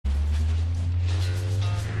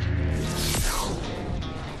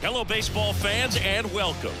Hello, baseball fans, and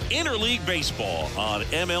welcome. Interleague Baseball on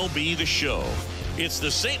MLB The Show. It's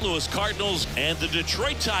the St. Louis Cardinals and the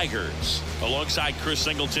Detroit Tigers. Alongside Chris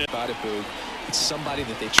Singleton. About it, Boog. It's somebody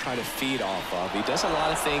that they try to feed off of. He does a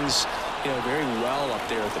lot of things, very well up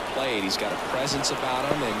there at the plate. He's got a presence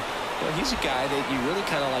about him, and he's a guy that you really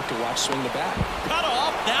kind of like to watch swing the bat. Cut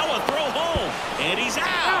off, now a throw home, and he's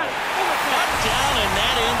out. Cut down, and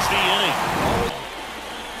that ends the inning.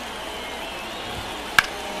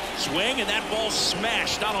 Swing, and that ball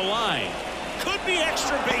smashed on a line. Could be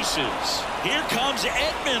extra bases. Here comes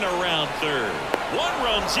Edman around third. One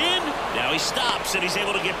runs in. Now he stops, and he's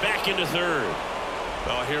able to get back into third.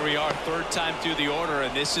 Well, here we are, third time through the order,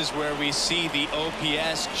 and this is where we see the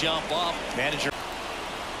OPS jump up. Manager.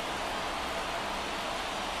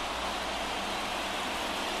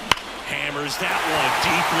 Hammers that one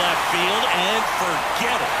deep left field, and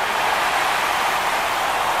forget it.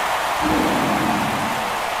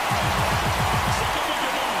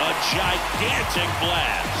 Gigantic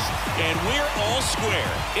blast, and we're all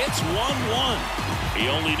square. It's 1-1. He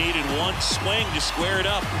only needed one swing to square it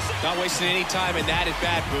up. Not wasting any time in that at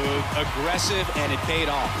bat, Boog. Aggressive, and it paid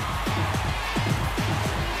off.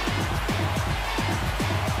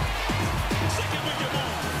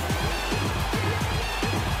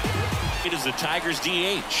 It is the Tigers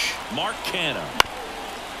DH, Mark Canha.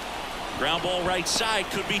 Ground ball right side,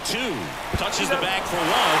 could be two. Touches the bag for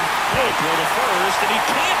one. He'll throw to first, and he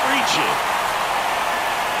can't reach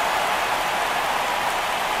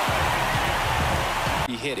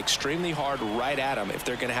it. He hit extremely hard right at him if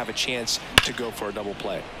they're going to have a chance to go for a double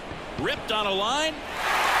play. Ripped on a line,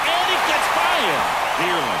 and it gets by him.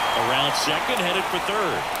 Bierman around second, headed for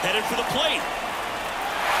third. Headed for the plate.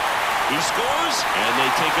 He scores, and they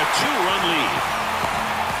take a two-run lead.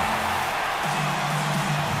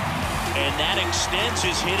 And that extends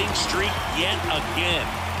his hitting streak yet again.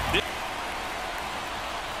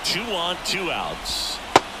 2 on, 2 outs.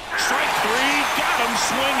 Strike three, got him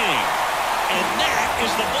swinging. And that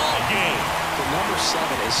is the ball game. The number 7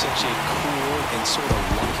 is such a cool and sort of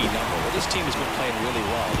lucky number. Well, this team has been playing really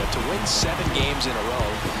well, but to win 7 games in a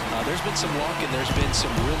row, there's been some luck and there's been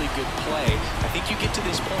some really good play. I think you get to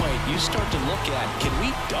this point, you start to look at, can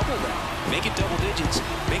we double that? Make it double digits,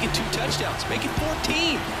 make it 2 touchdowns, make it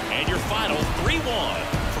 14. And your final 3-1.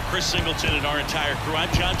 For Chris Singleton and our entire crew,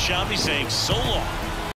 I'm John Shambi saying so long.